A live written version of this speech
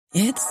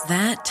It's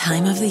that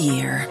time of the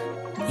year.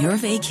 Your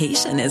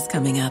vacation is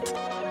coming up.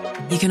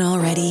 You can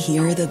already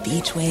hear the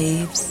beach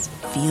waves,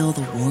 feel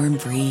the warm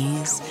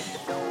breeze,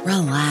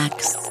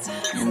 relax,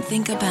 and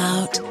think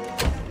about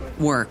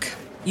work.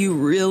 You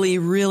really,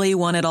 really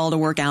want it all to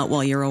work out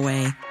while you're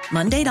away.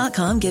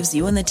 Monday.com gives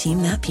you and the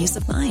team that peace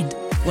of mind.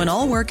 When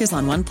all work is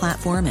on one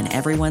platform and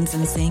everyone's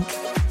in sync,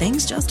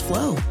 things just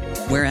flow.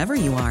 Wherever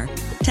you are,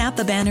 tap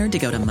the banner to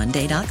go to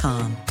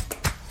Monday.com.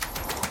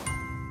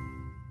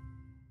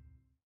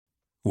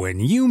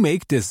 When you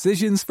make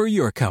decisions for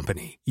your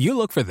company, you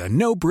look for the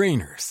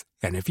no-brainers.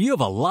 And if you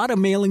have a lot of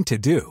mailing to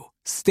do,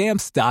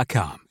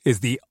 Stamps.com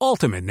is the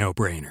ultimate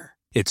no-brainer.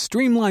 It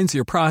streamlines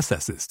your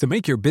processes to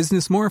make your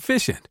business more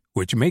efficient,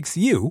 which makes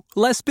you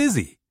less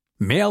busy.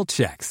 Mail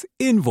checks,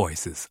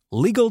 invoices,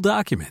 legal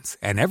documents,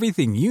 and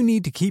everything you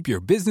need to keep your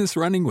business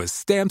running with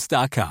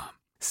Stamps.com.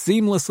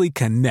 Seamlessly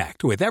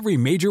connect with every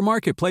major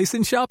marketplace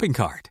and shopping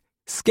cart.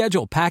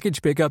 Schedule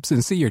package pickups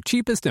and see your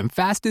cheapest and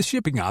fastest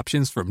shipping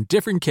options from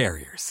different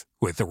carriers,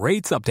 with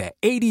rates up to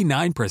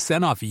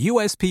 89% off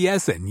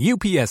USPS and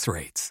UPS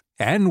rates.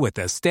 And with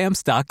the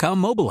Stamps.com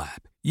mobile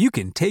app, you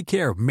can take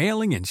care of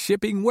mailing and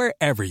shipping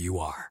wherever you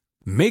are.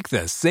 Make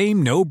the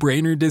same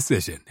no-brainer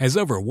decision as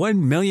over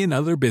 1 million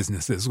other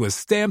businesses with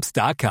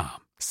Stamps.com.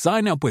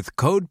 Sign up with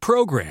code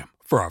PROGRAM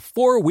for a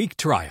 4-week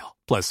trial,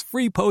 plus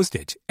free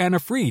postage and a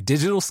free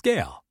digital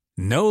scale.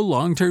 No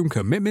long-term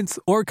commitments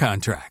or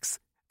contracts.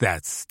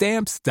 That's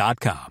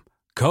Stamps.com.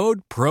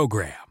 Code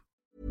PROGRAM.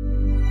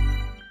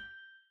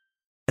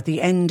 At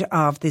the end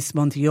of this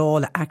month,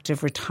 Youghal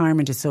Active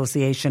Retirement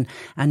Association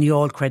and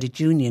Youghal Credit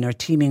Union are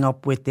teaming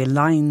up with the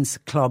Lions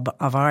Club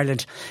of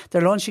Ireland.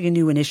 They're launching a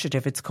new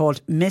initiative. It's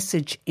called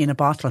Message in a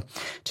Bottle.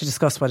 To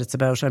discuss what it's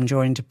about, I'm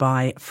joined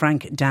by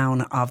Frank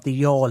Down of the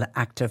Youghal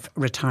Active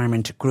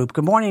Retirement Group.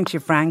 Good morning to you,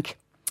 Frank.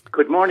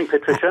 Good morning,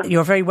 Patricia.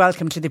 You're very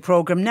welcome to the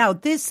programme. Now,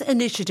 this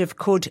initiative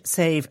could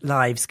save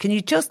lives. Can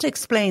you just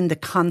explain the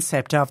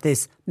concept of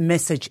this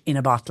Message in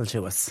a Bottle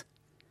to us?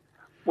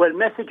 Well,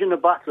 Message in a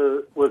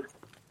Bottle was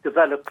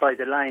developed by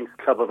the Lions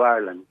Club of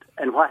Ireland.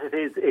 And what it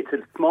is, it's a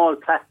small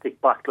plastic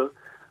bottle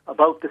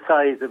about the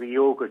size of a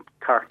yogurt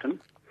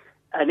carton.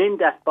 And in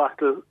that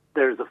bottle,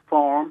 there's a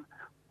form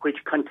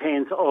which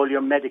contains all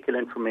your medical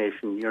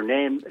information, your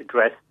name,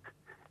 address,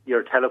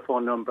 your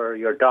telephone number,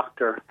 your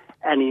doctor,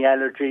 any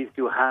allergies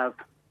you have,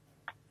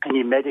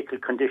 any medical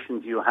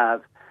conditions you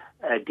have,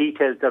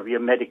 details of your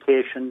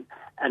medication,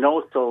 and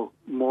also,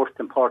 most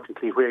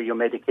importantly, where your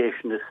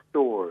medication is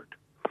stored.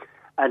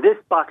 And this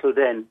bottle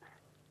then,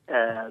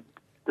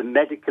 the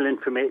medical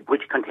information,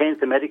 which contains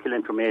the medical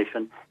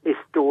information, is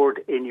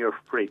stored in your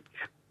fridge.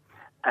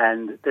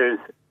 And there's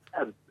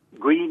a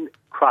green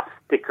cross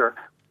sticker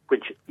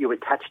which you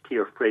attach to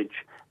your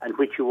fridge and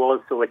which you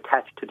also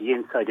attach to the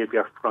inside of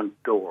your front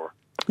door.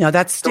 Now,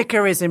 that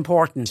sticker is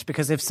important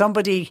because if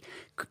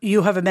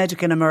you have a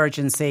medical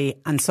emergency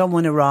and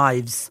someone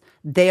arrives,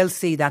 they'll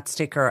see that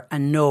sticker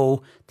and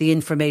know the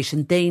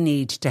information they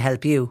need to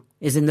help you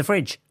is in the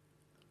fridge.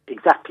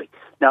 Exactly.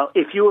 Now,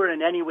 if you are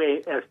in any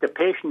way, if the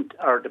patient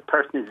or the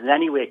person is in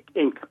any way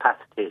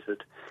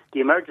incapacitated, the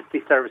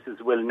emergency services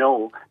will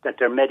know that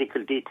their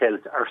medical details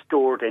are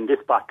stored in this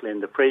bottle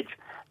in the fridge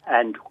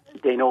and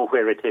they know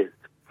where it is.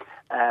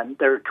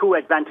 There are two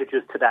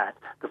advantages to that.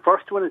 The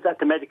first one is that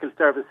the medical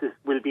services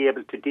will be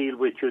able to deal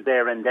with you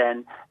there and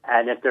then,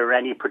 and if there are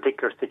any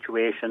particular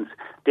situations,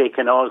 they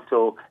can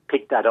also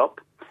pick that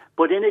up.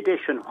 But in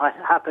addition, what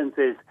happens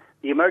is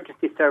the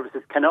emergency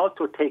services can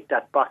also take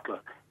that bottle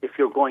if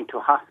you're going to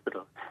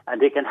hospital,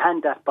 and they can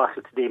hand that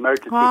bottle to the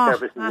emergency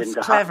services in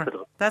the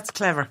hospital. That's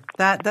clever.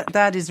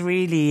 That is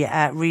really,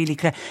 really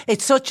clever.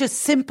 It's such a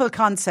simple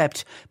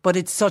concept, but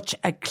it's such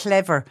a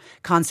clever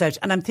concept.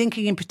 And I'm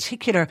thinking in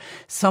particular,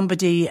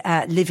 somebody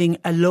living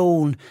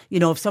alone, you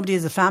know, if somebody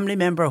is a family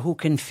member who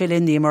can fill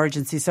in the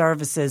emergency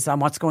services on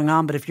what's going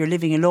on, but if you're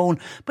living alone,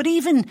 but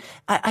even,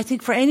 I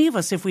think for any of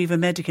us, if we have a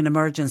medical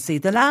emergency,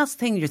 the last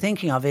thing you're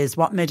thinking of is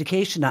what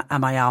medication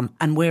am I on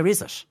and where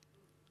is it?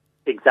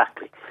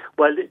 Exactly.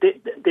 Well,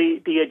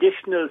 the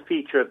additional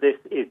feature of this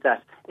is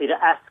that it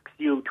asks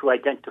you to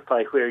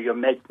identify where your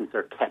medicines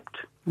are kept.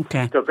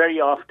 Okay. So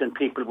very often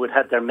people would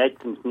have their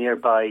medicines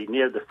nearby,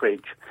 near the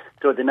fridge.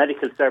 So the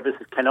medical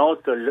services can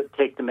also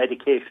take the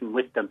medication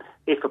with them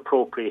if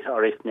appropriate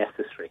or if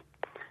necessary.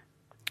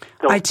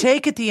 So I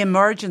take it the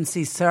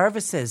emergency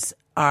services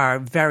are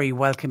very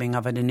welcoming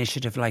of an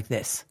initiative like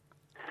this.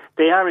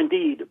 They are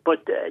indeed,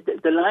 but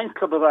the Lions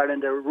Club of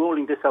Ireland are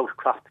rolling this out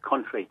across the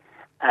country,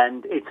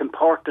 and it's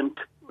important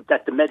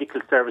that the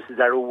medical services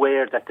are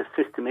aware that the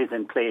system is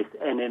in place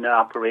and in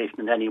operation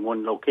in any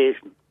one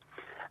location.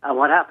 And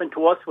what happened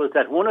to us was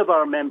that one of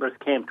our members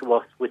came to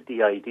us with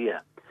the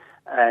idea,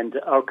 and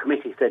our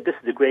committee said, this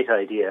is a great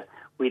idea,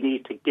 we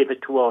need to give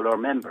it to all our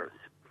members.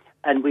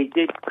 And we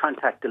did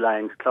contact the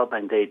Lions Club,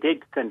 and they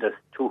did send us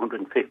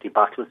 250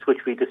 bottles,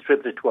 which we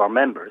distributed to our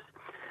members.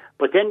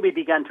 But then we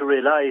began to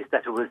realise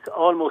that it was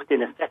almost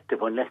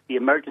ineffective unless the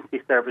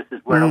emergency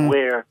services were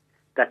aware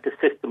that the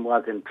system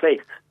was in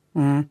place.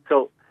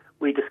 So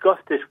we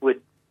discussed it with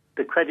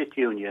the credit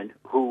union,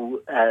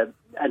 who,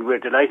 and we're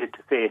delighted to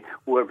say,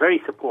 were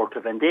very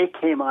supportive, and they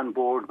came on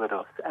board with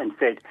us and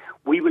said,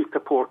 we will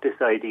support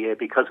this idea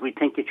because we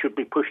think it should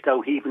be pushed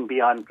out even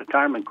beyond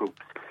retirement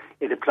groups.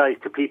 It applies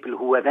to people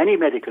who have any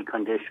medical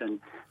condition,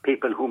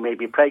 people who may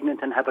be pregnant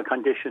and have a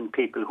condition,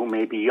 people who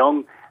may be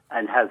young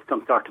and have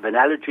some sort of an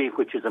allergy,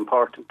 which is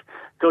important.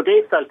 So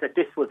they felt that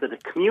this was a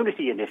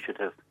community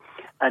initiative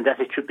and that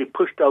it should be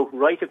pushed out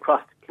right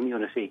across the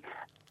community,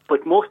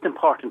 but most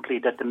importantly,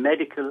 that the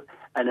medical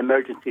and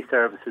emergency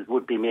services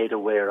would be made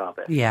aware of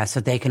it. Yeah, so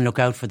they can look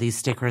out for these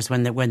stickers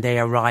when they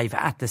arrive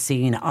at the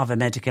scene of a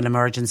medical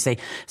emergency.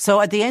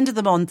 So at the end of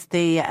the month,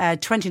 the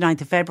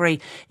 29th of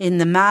February, in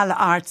the Mal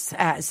Arts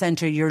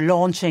Centre, you're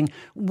launching.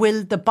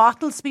 Will the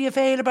bottles be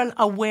available,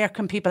 or where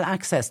can people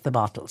access the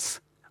bottles?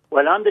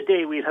 Well, on the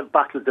day we'll have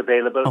bottles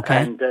available,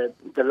 and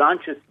the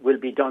launch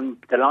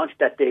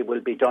that day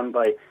will be done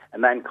by a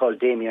man called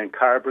Damien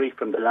Carberry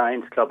from the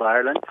Lions Club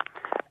Ireland,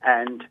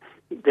 and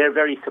they're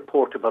very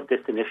supportive of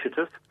this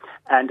initiative.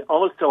 And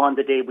also on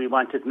the day we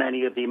want as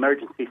many of the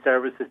emergency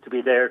services to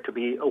be there to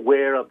be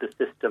aware of the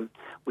system.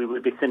 We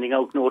will be sending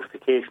out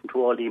notification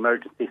to all the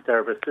emergency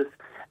services,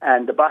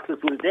 and the bottles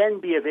will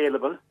then be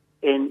available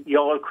in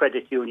Youghals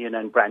Credit Union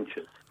and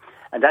branches.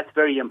 And that's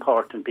very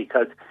important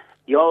because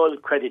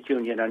Youghals Credit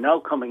Union are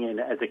now coming in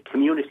as a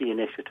community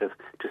initiative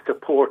to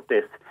support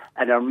this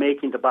and are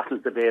making the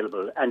bottles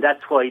available. And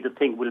that's why the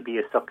thing will be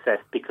a success,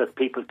 because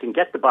people can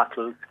get the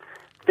bottles,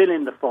 fill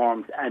in the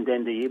forms, and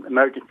then the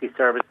emergency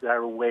services are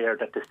aware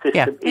that the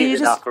system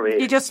is in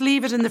operation. You just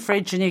leave it in the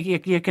fridge and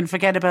you can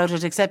forget about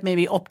it, except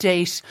maybe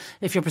update.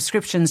 If your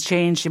prescription's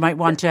changed, you might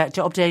want to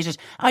update it.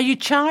 Are you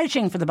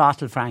charging for the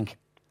bottle, Frank?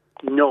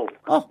 No.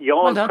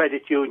 Youghals well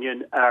Credit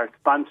Union are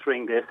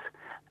sponsoring this.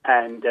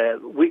 And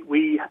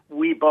we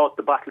bought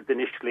the bottles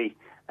initially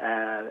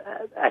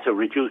at a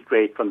reduced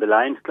rate from the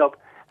Lions Club,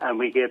 and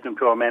we gave them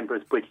to our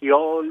members. But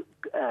Youghals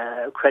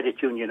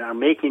Credit Union are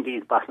making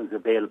these bottles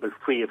available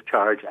free of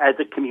charge as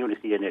a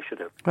community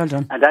initiative. Well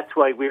done. And that's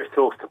why we're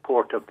so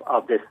supportive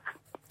of this.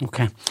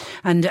 Okay.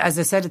 And as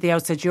I said at the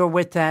outset, you're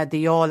with the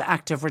Youghals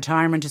Active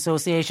Retirement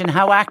Association.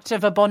 How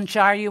active a bunch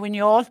are you in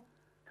Youghals?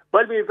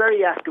 Well, we're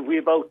very active. We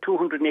have about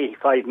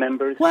 285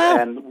 members.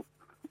 Wow.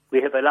 We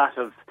have a lot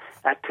of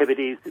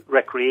activities,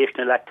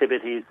 recreational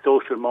activities,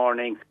 social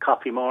mornings,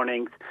 coffee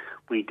mornings.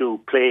 We do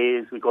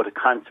plays, we go to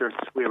concerts.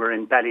 We were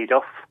in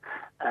Ballyduff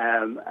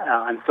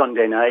on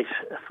Sunday night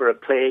for a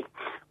play.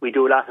 We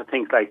do a lot of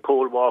things like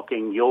pole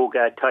walking,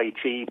 yoga, tai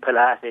chi,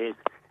 Pilates,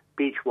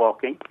 beach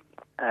walking.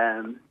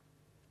 And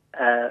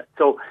as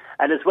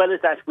well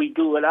as that, we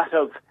do a lot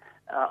of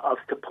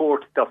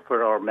support stuff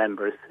for our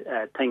members,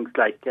 things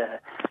like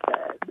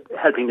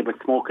helping them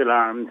with smoke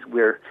alarms.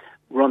 We're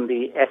run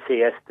the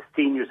SAS, the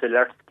Seniors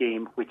Alert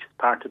Scheme, which is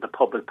part of the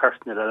Public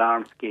Personal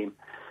Alarm Scheme.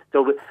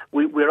 So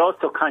we're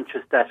also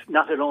conscious that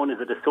not alone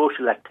is it a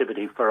social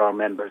activity for our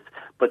members,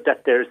 but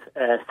that there's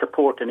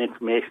support and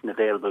information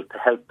available to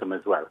help them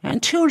as well.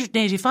 And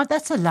 285,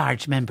 that's a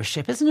large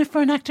membership, isn't it,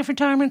 for an active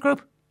retirement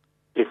group?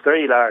 It's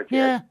very large,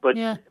 yeah. But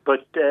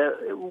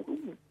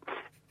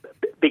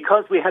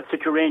because we have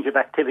such a range of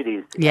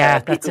activities,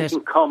 people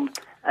can come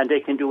and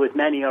they can do as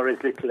many or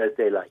as little as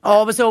they like.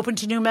 Always open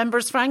to new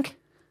members, Frank?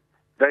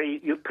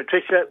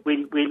 Patricia,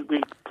 we'll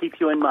keep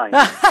you in mind.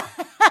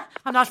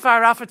 I'm not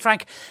far off it,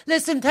 Frank.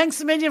 Listen, thanks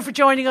a million for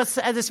joining us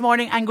this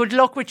morning, and good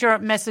luck with your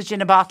message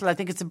in a bottle. I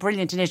think it's a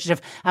brilliant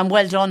initiative, and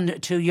well done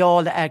to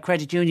Youghals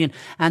Credit Union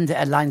and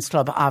the Lions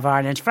Club of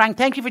Ireland. Frank,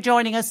 thank you for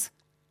joining us.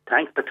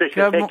 Thanks,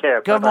 Patricia. Take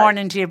care. Good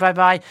morning to you.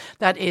 Bye-bye.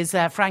 That is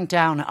Frank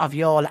Down of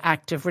Youghals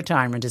Active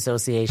Retirement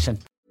Association.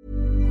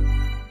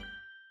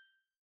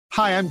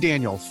 Hi, I'm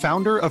Daniel,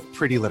 founder of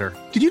Pretty Litter.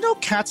 Did you know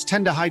cats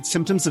tend to hide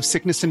symptoms of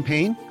sickness and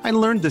pain? I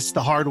learned this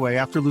the hard way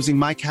after losing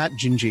my cat,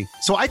 Gingy.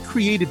 So I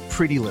created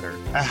Pretty Litter,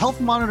 a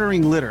health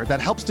monitoring litter that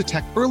helps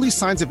detect early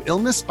signs of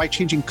illness by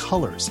changing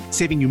colors,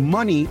 saving you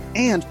money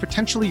and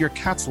potentially your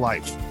cat's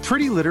life.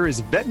 Pretty Litter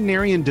is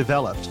veterinarian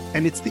developed,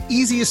 and it's the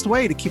easiest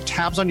way to keep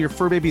tabs on your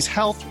fur baby's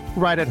health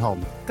right at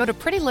home. Go to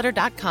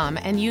prettylitter.com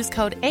and use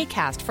code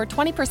ACAST for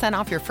 20%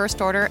 off your first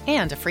order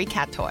and a free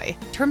cat toy.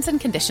 Terms and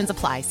conditions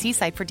apply. See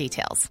site for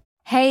details.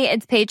 Hey,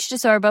 it's Paige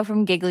DeSorbo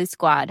from Giggly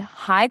Squad.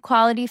 High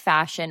quality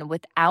fashion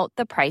without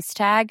the price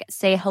tag.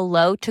 Say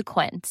hello to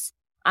Quince.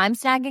 I'm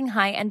snagging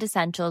high-end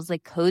essentials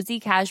like cozy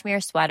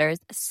cashmere sweaters,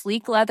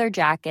 sleek leather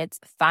jackets,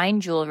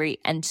 fine jewelry,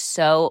 and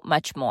so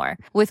much more.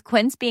 With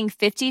Quince being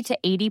 50 to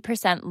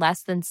 80%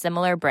 less than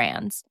similar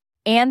brands.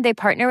 And they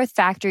partner with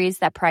factories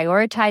that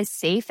prioritize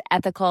safe,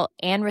 ethical,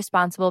 and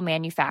responsible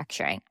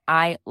manufacturing.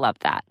 I love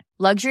that.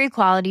 Luxury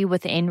quality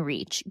within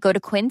reach. Go to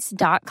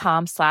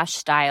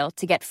quince.com/style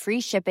to get free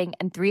shipping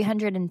and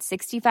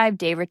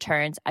 365-day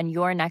returns on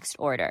your next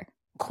order.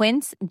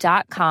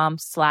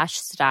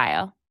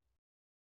 Quince.com/style.